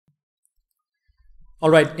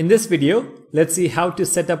Alright, in this video, let's see how to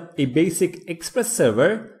set up a basic Express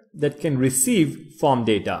server that can receive form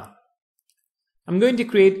data. I'm going to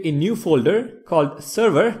create a new folder called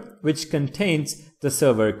server, which contains the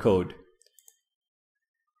server code.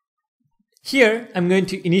 Here, I'm going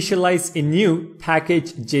to initialize a new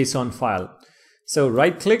package.json file. So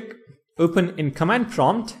right click, open in command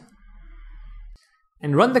prompt,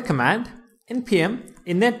 and run the command npm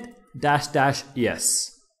init-yes.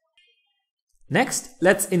 Next,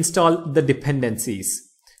 let's install the dependencies.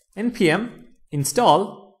 npm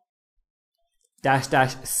install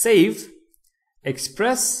 --save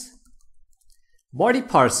express body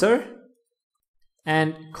parser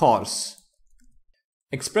and cors.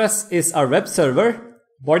 Express is our web server,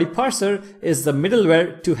 body parser is the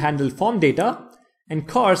middleware to handle form data, and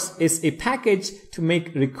cors is a package to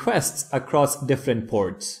make requests across different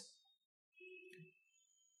ports.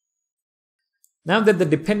 Now that the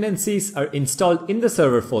dependencies are installed in the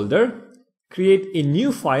server folder, create a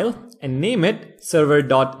new file and name it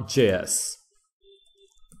server.js.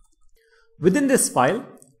 Within this file,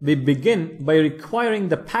 we begin by requiring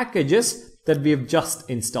the packages that we have just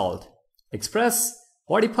installed: Express,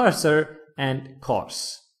 body parser, and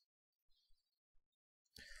cors.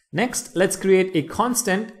 Next, let's create a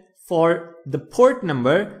constant for the port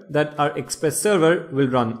number that our Express server will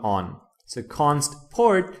run on. So const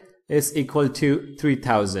port is equal to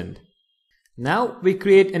 3000. Now we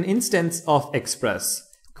create an instance of Express.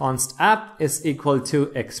 Const app is equal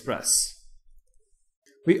to Express.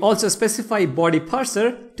 We also specify body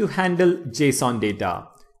parser to handle JSON data.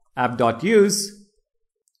 app.use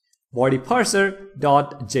body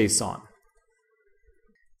parser.json.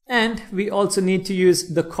 And we also need to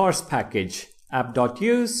use the cors package.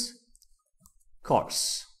 app.use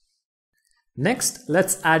cors. Next,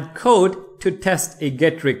 let's add code to test a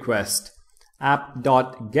GET request.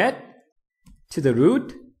 app.get to the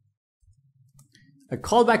root, a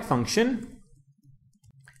callback function.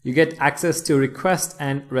 You get access to request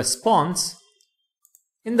and response.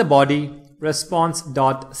 In the body,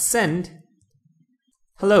 response.send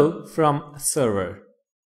hello from server.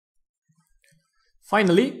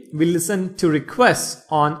 Finally, we listen to requests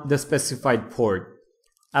on the specified port.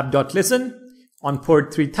 app.listen on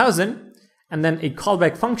port 3000, and then a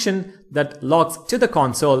callback function that logs to the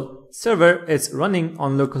console server is running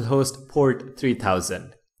on localhost port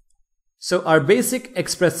 3000. So our basic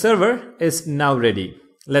Express server is now ready.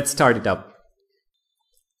 Let's start it up.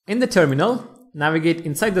 In the terminal, navigate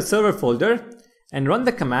inside the server folder and run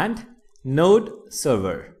the command node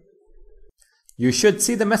server. You should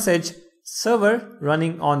see the message server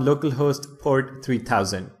running on localhost port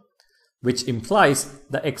 3000, which implies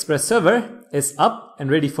the Express server is up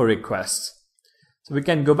and ready for requests. So we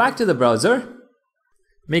can go back to the browser,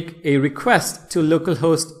 make a request to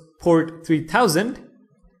localhost port 3000,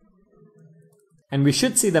 and we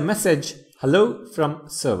should see the message hello from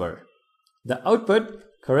server, the output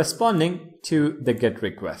corresponding to the GET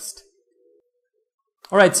request.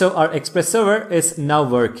 Alright, so our Express server is now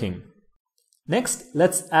working. Next,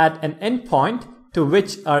 let's add an endpoint to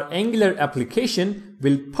which our Angular application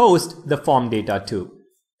will post the form data to.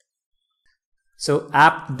 So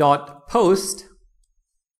app.post,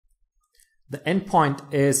 the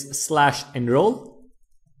endpoint is /enroll.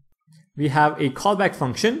 We have a callback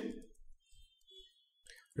function,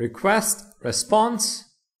 request, response.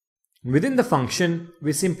 Within the function,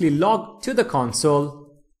 we simply log to the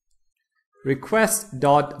console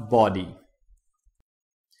request.body.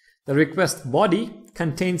 The request body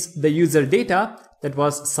contains the user data that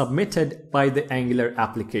was submitted by the Angular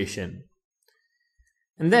application.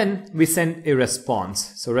 And then we send a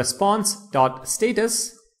response. So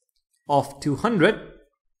response.status of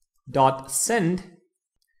 200.send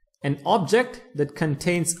an object that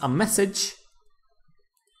contains a message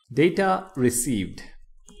data received.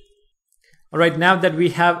 Alright, now that we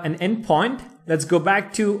have an endpoint, let's go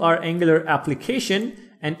back to our Angular application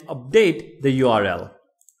and update the URL.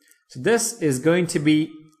 So this is going to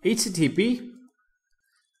be http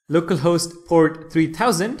localhost port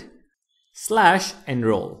 3000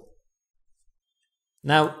 /enroll.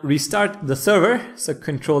 Now restart the server, so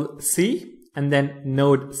Control C and then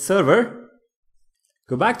node server.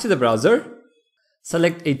 Go back to the browser,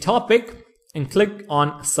 select a topic and click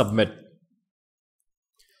on submit.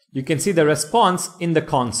 You can see the response in the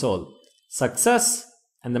console, success,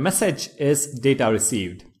 and the message is data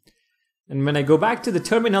received. And when I go back to the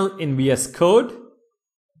terminal in VS Code,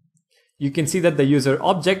 you can see that the user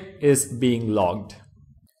object is being logged.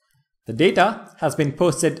 The data has been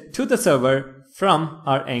posted to the server from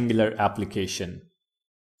our Angular application.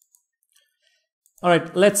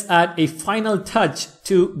 Alright, let's add a final touch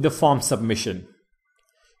to the form submission.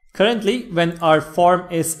 Currently, when our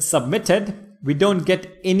form is submitted, we don't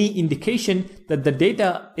get any indication that the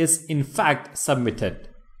data is in fact submitted.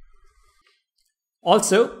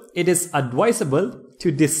 Also, it is advisable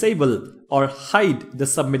to disable or hide the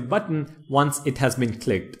submit button once it has been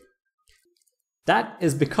clicked. That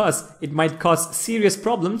is because it might cause serious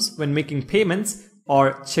problems when making payments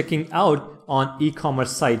or checking out on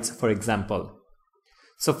e-commerce sites, for example.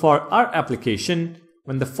 So for our application,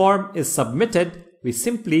 when the form is submitted, we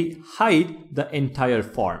simply hide the entire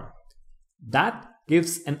form. That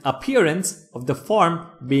gives an appearance of the form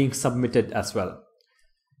being submitted as well.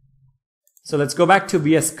 So let's go back to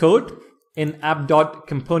VS Code. In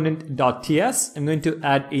app.component.ts, I'm going to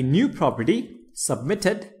add a new property,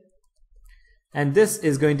 submitted, and this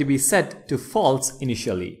is going to be set to false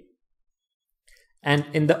initially. And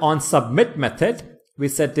in the onSubmit method, we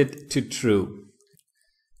set it to true.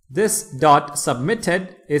 This dot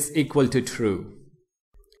submitted is equal to true.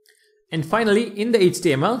 And finally, in the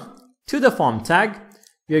HTML, to the form tag,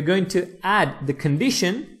 we are going to add the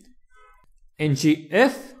condition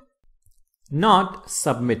if not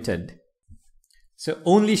submitted. So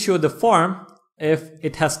only show the form if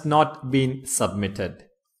it has not been submitted.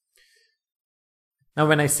 Now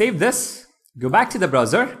when I save this, go back to the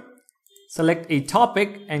browser, select a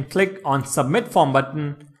topic and click on Submit Form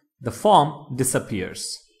button, the form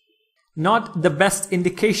disappears. Not the best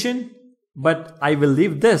indication, but I will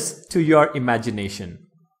leave this to your imagination.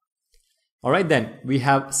 Alright then, we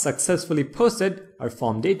have successfully posted our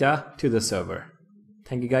form data to the server.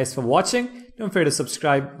 Thank you guys for watching. Don't forget to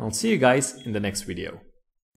subscribe. I'll see you guys in the next video.